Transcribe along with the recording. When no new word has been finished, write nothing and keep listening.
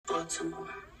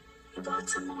Baltimore,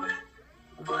 Baltimore,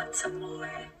 Baltimore,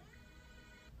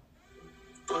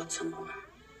 Baltimore,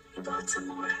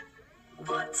 Baltimore,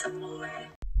 Baltimore.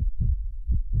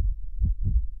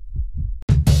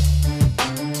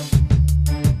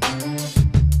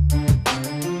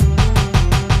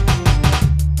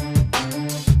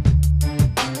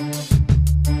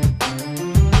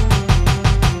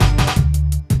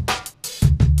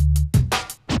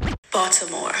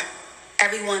 Baltimore.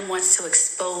 Everyone wants to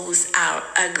expose our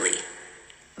ugly,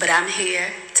 but I'm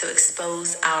here to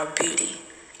expose our beauty.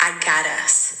 I got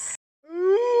us.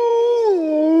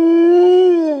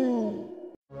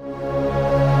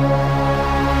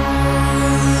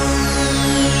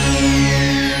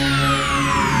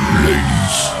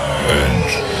 Ladies and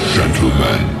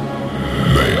gentlemen,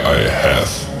 may I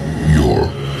have your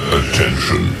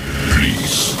attention,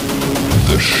 please?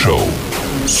 The show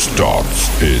starts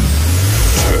in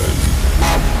 10,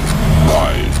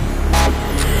 9,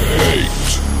 8,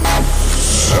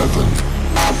 7,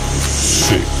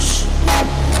 6,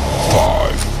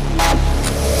 5,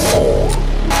 4,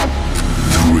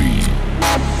 3,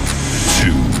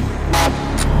 2,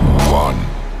 1,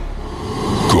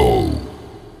 go.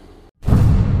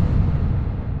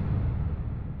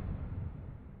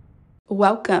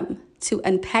 Welcome to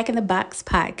Unpacking the Box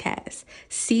Podcast,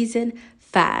 Season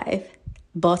 5,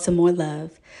 Baltimore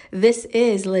Love. This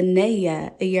is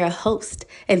Linnea, your host,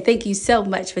 and thank you so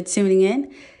much for tuning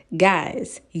in.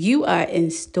 Guys, you are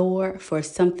in store for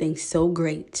something so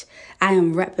great. I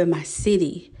am repping my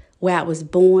city where I was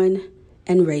born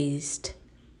and raised.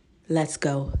 Let's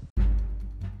go.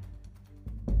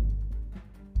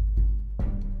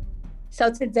 So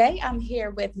today I'm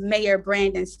here with Mayor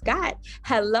Brandon Scott.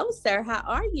 Hello, sir. How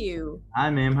are you? Hi,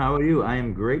 ma'am. How are you? I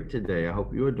am great today. I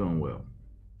hope you are doing well.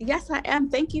 Yes, I am.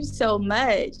 Thank you so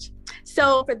much.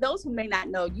 So for those who may not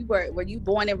know, were you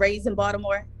born and raised in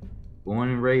Baltimore? Born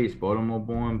and raised, Baltimore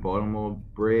born, Baltimore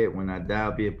bred. When I die,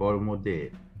 I'll be at Baltimore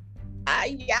dead.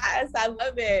 Yes, I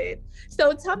love it.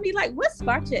 So tell me, what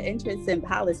sparked your interest in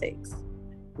politics?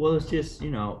 Well, it's just,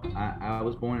 I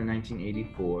was born in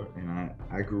 1984 and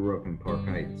I grew up in Park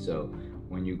Heights. So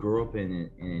when you grow up in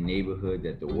a neighborhood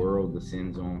that the world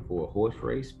descends on for a horse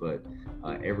race, but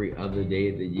every other day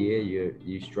of the year,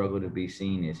 you struggle to be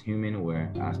seen as human,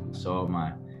 where I saw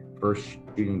my first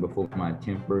shooting before my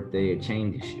 10th birthday, a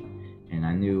chain issue. And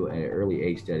I knew at an early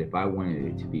age that if I wanted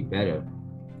it to be better,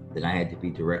 then I had to be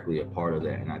directly a part of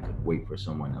that, and I could wait for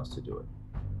someone else to do it.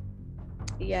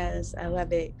 Yes, I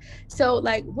love it. So,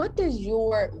 what does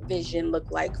your vision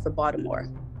look like for Baltimore?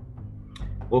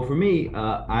 Well, for me,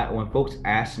 when folks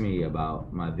ask me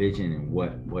about my vision and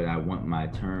what I want my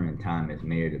term and time as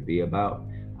mayor to be about,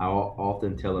 I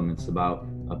often tell them it's about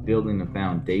building a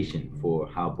foundation for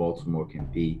how Baltimore can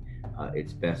be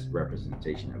its best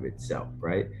representation of itself,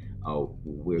 right?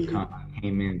 We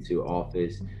came into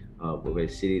office with a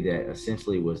city that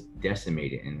essentially was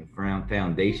decimated, and the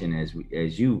foundation,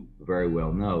 as you very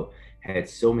well know, had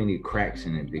so many cracks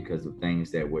in it because of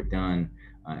things that were done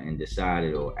and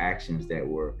decided, or actions that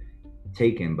were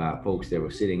taken by folks that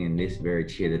were sitting in this very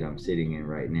chair that I'm sitting in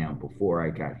right now before I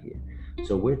got here.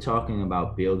 So we're talking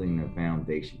about building the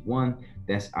foundation. One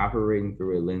that's operating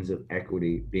through a lens of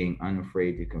equity, being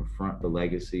unafraid to confront the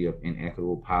legacy of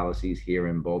inequitable policies here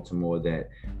in Baltimore that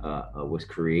was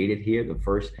created here. The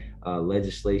first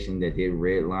legislation that did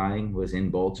redlining was in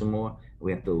Baltimore.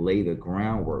 We have to lay the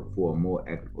groundwork for a more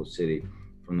equitable city,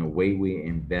 from the way we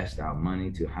invest our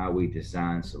money to how we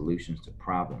design solutions to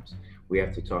problems. We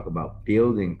have to talk about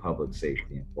building public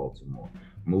safety in Baltimore,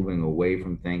 moving away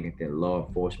from thinking that law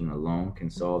enforcement alone can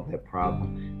solve that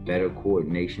problem, better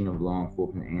coordination of law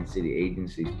enforcement and city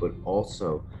agencies, but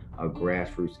also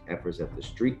grassroots efforts at the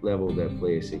street level that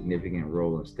play a significant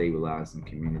role in stabilizing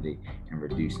community and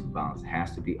reducing violence. It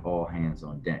has to be all hands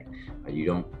on deck. You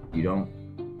don't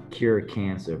cure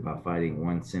cancer by fighting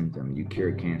one symptom. You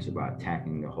cure cancer by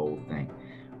attacking the whole thing.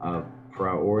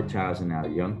 Prioritizing our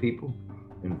young people,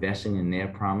 investing in their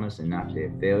promise and not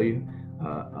their failure,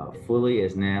 fully,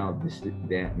 as now the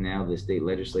state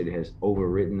legislature has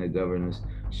overridden the governor's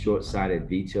short-sighted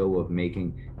veto of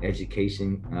making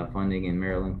education funding in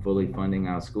Maryland fully funding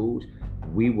our schools.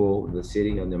 The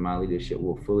city under my leadership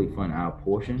will fully fund our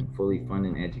portion, fully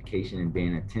funding education and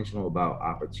being intentional about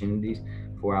opportunities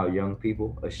for our young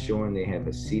people, assuring they have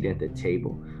a seat at the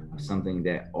table, something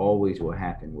that always will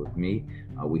happen with me.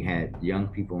 We had young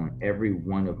people on every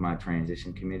one of my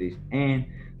transition committees. And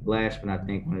last, but I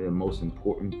think one of the most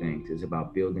important things is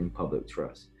about building public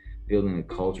trust, building a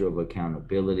culture of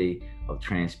accountability, of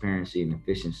transparency and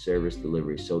efficient service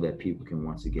delivery so that people can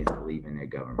once again believe in their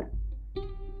government.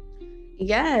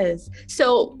 Yes.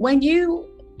 So when you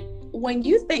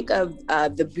think of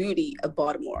the beauty of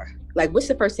Baltimore, like what's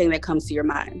the first thing that comes to your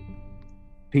mind?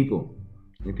 People,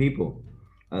 the people.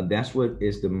 That's what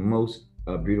is the most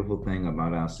beautiful thing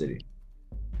about our city.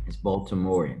 It's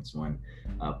Baltimoreans. When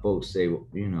folks say,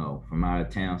 from out of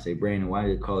town, say, Brandon, why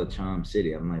do they call it Charm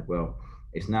City? I'm like, well,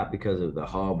 it's not because of the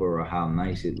harbor or how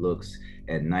nice it looks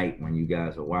at night when you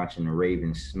guys are watching the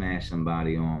Ravens smash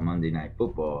somebody on Monday Night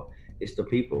Football. It's the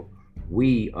people.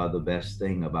 We are the best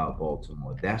thing about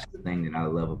Baltimore. That's the thing that I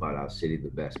love about our city the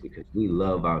best, because we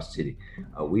love our city.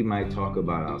 We might talk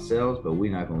about ourselves, but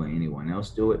we're not going to let anyone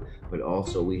else do it. But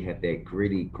also, we have that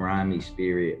gritty, grimy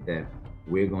spirit that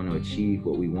we're going to achieve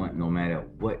what we want no matter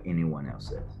what anyone else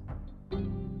says.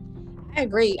 I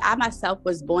agree. I myself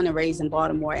was born and raised in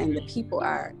Baltimore, and the people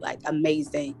are like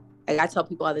amazing. Like I tell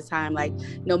people all the time, like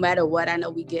no matter what, I know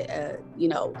we get a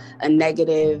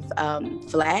negative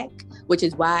flag, which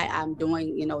is why I'm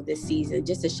doing this season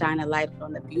just to shine a light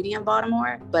on the beauty in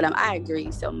Baltimore. But I agree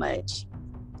so much.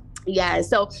 Yeah.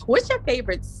 So, what's your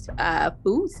favorite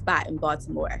food spot in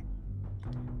Baltimore?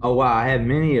 Oh wow, I have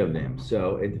many of them.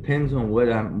 So it depends on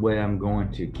what I'm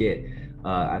going to get.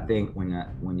 I think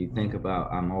when you think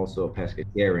about, I'm also a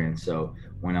pescatarian. So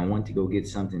when I want to go get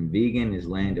something vegan, is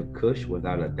Land of Kush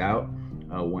without a doubt.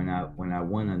 When I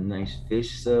want a nice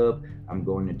fish sub, I'm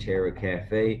going to Terra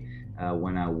Cafe.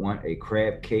 When I want a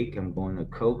crab cake, I'm going to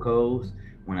Coco's.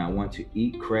 When I want to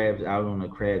eat crabs out on the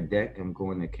crab deck, I'm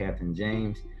going to Captain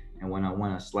James. And when I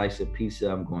want a slice of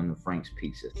pizza, I'm going to Frank's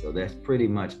Pizza. So that's pretty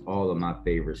much all of my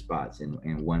favorite spots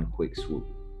in one quick swoop.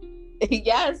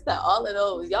 Yes, to all of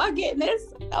those. Y'all getting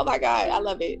this? Oh my God, I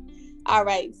love it. All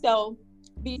right. So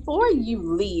before you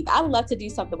leave, I love to do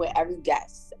something with every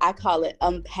guest. I call it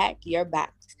Unpack Your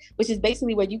Box, which is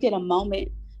basically where you get a moment,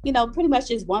 pretty much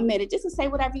just 1 minute, just to say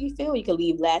whatever you feel. You can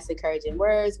leave last encouraging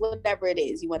words, whatever it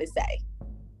is you want to say.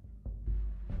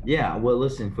 Yeah, well,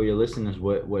 listen, for your listeners,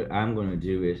 what I'm going to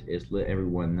do is let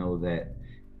everyone know that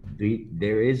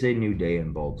there is a new day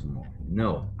in Baltimore.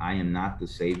 No, I am not the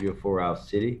savior for our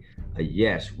city.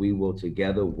 Yes, we will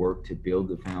together work to build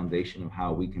the foundation of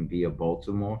how we can be a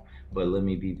Baltimore. But let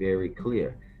me be very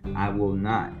clear. I will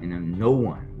not, and no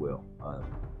one will,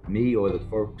 me or the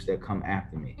folks that come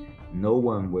after me, no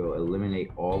one will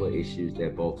eliminate all the issues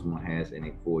that Baltimore has in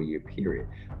a 4-year period.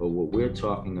 But what we're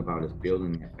talking about is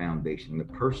building that foundation. The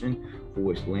person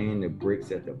who is laying the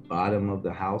bricks at the bottom of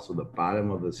the house or the bottom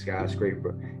of the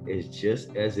skyscraper is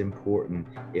just as important,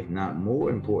 if not more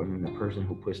important, than the person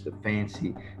who puts the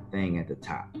fancy thing at the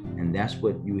top. And that's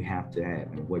what you have to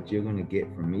have. And what you're going to get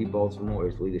from me, Baltimore,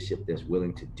 is leadership that's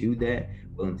willing to do that,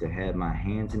 willing to have my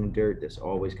hands in the dirt, that's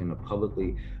always going to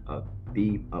publicly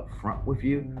be upfront with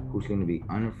you, who's going to be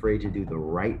unafraid to do the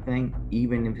right thing,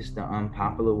 even if it's the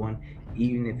unpopular one,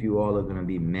 even if you all are going to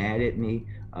be mad at me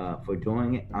for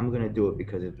doing it. I'm going to do it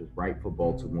because it was right for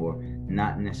Baltimore,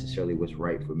 not necessarily what's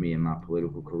right for me in my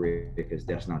political career, because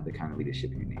that's not the kind of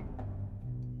leadership you need.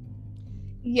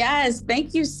 Yes,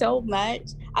 thank you so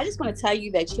much. I just want to tell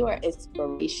you that you're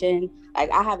inspiration. Like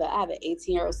I have an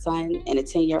 18-year-old son and a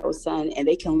 10-year-old son, and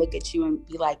they can look at you and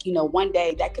be like, one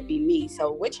day that could be me.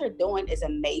 So what you're doing is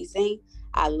amazing.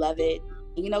 I love it.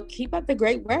 Keep up the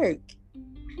great work.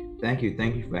 Thank you.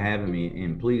 Thank you for having me.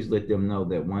 And please let them know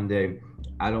that one day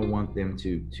I don't want them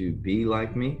to be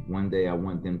like me. One day I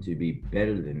want them to be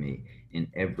better than me in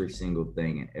every single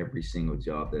thing and every single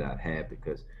job that I've had,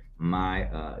 because my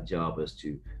job is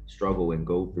to struggle and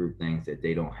go through things that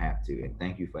they don't have to. And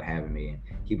thank you for having me, and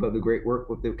keep up the great work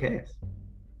with the cast.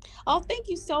 Oh, thank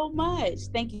you so much.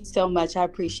 Thank you so much. I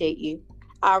appreciate you.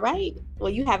 All right. Well,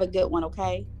 you have a good one,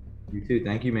 okay? You too.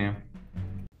 Thank you, ma'am.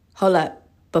 Hold up.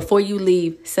 Before you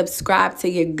leave, subscribe to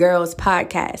your girls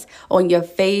podcast on your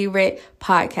favorite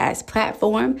podcast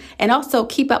platform. And also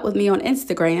keep up with me on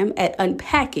Instagram at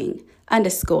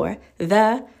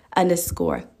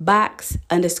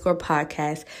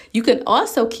unpacking_the_box_podcast. You can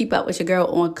also keep up with your girl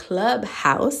on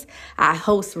Clubhouse. I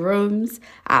host rooms.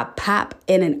 I pop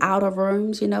in and out of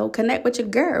rooms, connect with your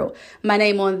girl. My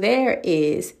name on there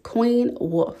is Queen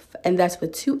Wolf, and that's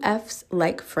with 2 F's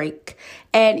like Frank.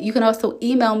 And you can also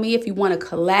email me if you want to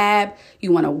collab,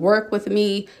 you want to work with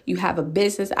me, you have a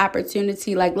business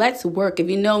opportunity. Like, let's work. If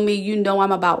you know me, you know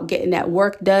I'm about getting that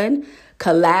work done,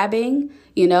 collabing.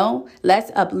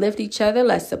 Let's uplift each other.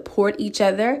 Let's support each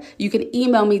other. You can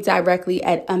email me directly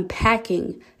at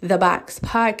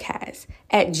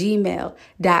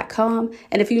unpackingtheboxpodcast@gmail.com.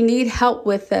 And if you need help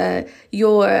with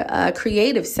your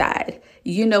creative side,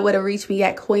 you know where to reach me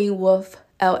at Queen Wolf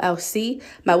LLC.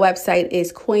 My website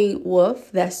is Queen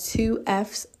Wolf, that's 2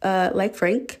 F's like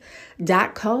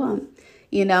Frank.com.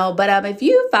 But if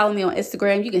you follow me on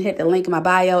Instagram, you can hit the link in my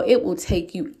bio. It will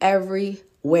take you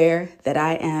everywhere that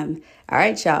I am. All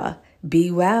right, y'all.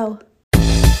 Be well.